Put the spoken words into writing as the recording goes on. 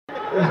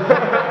We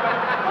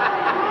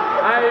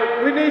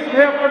need some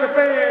help from the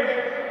fans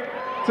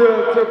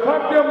to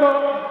pump them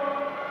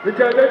up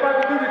because they're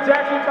about to do the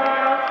Jackson 5.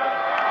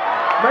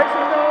 Make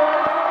some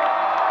noise.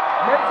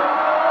 Make some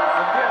noise.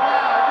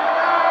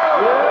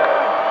 Yeah.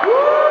 Woo!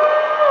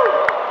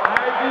 All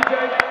right, DJ.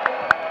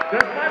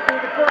 Let's fight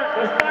through the front.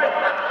 Let's fight.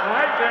 All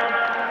right, now.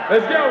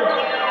 Let's go.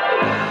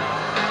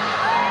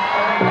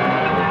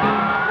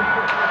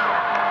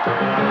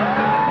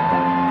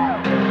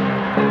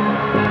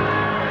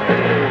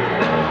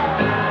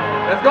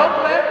 Let's go,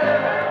 Flip.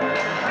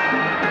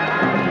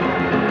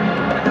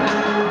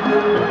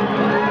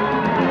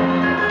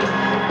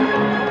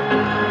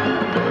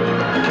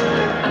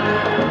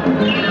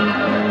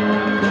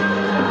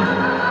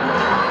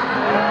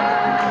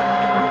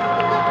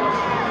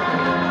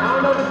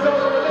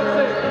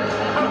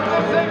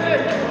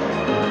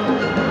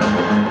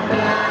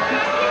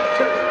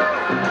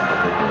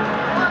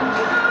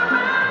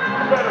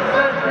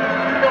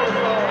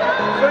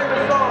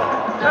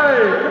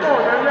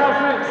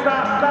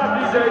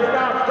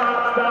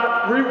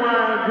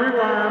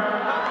 Rewind.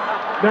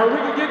 Now we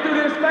can get through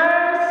this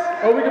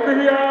fast, or we can be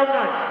here all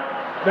night.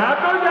 Now I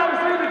know y'all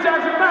have seen the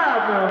Jackson 5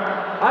 now.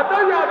 I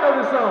know y'all know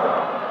this song.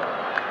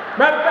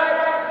 Matter of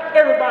fact,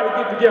 everybody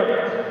get together.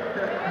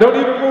 Don't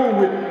even move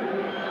with it.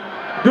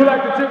 Do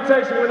like the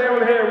Temptation when they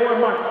only had one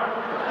mic.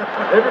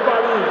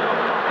 Everybody in.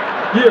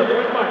 Yeah,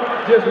 one mic.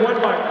 Just one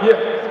mic.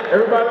 Yeah.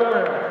 Everybody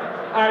around.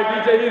 All right,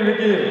 DJ, hit it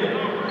again.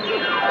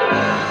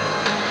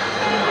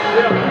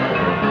 Yeah.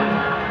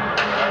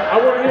 I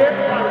want to hear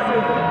everybody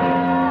sing it.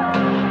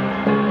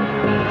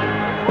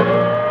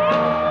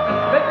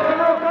 Make it some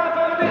real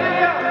concert in the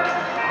air.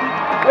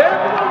 Yeah,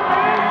 come on,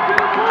 fans, get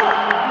the ball.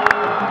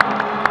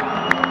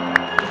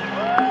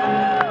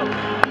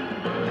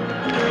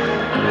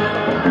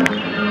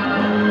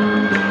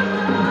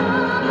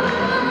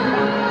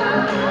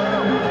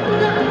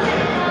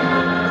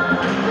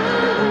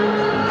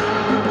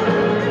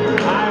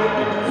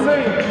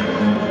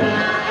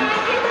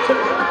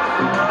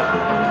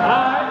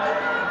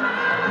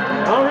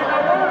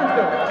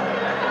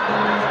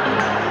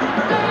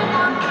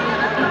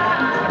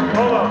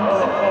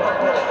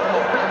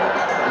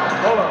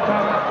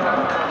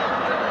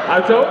 I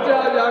told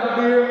y'all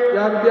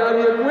can be out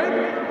here quick,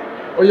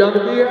 or y'all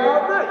can be here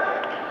all night.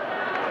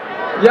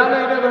 Y'all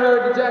ain't never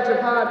heard the Jackson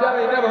 5, y'all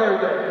ain't never heard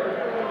that.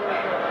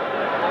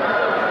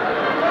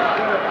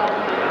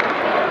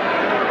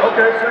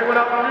 Okay, sing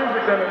without my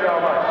music then if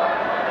y'all like.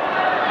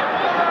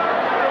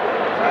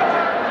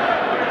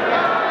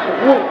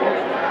 Whoa.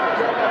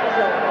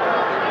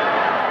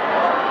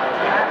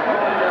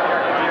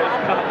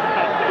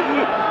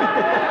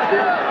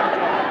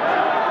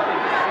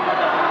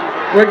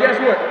 Well, guess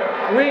what?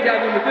 We ain't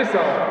got nothing with this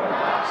song.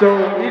 So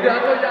either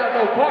I know y'all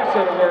know parts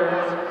of the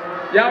words,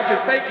 y'all can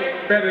fake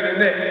it better than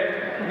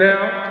that.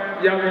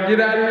 Now, y'all can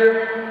get out of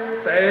here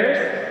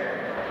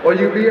fast, or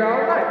you be here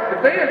all night. The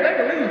fans, they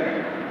can leave,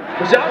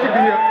 but y'all can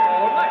be here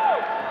all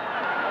night.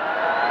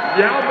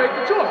 Y'all make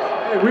the choice.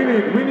 Hey,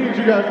 we need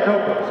you guys to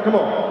help us. Come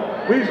on.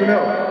 We need some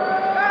help.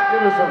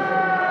 Give us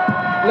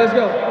something. Let's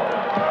go.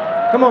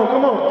 Come on.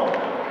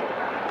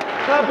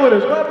 Clap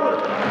with us. Something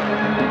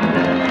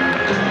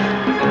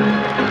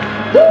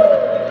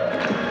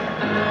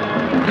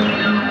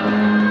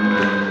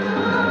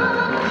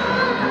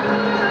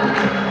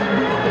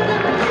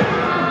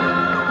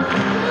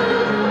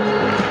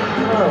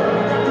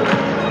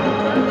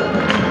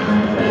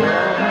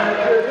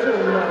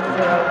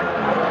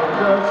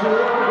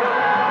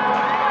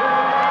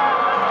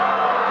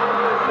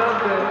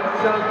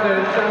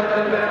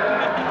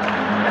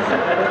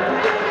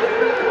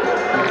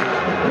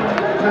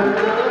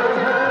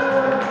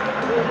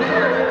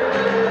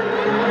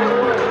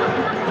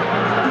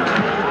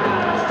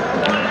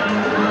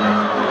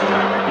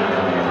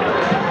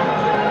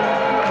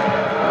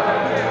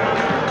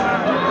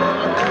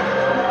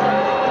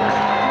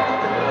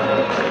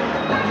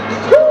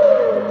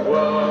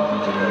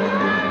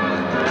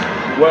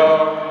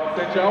Well,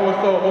 since y'all was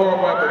so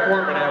horrible at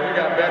performing that, we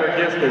got better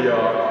gifts for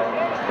y'all.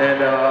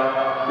 And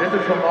this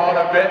is from all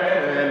the vets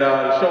and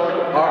to show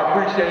our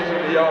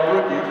appreciation to y'all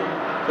rookies.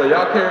 So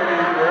y'all carry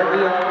these wherever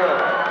y'all go.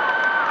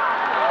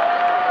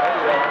 There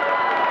you go.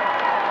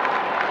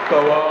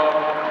 So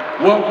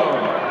welcome.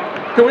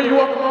 Can we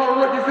welcome all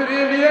the rookies to the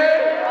NBA?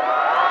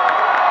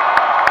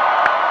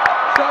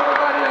 Show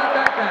everybody your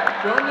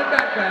backpack. Show them your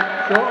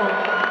backpack. Show them.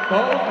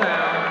 Pose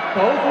now.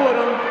 Pose with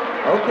them.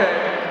 Okay.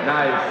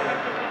 Nice.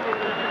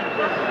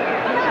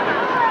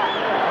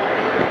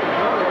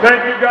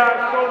 Thank you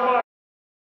guys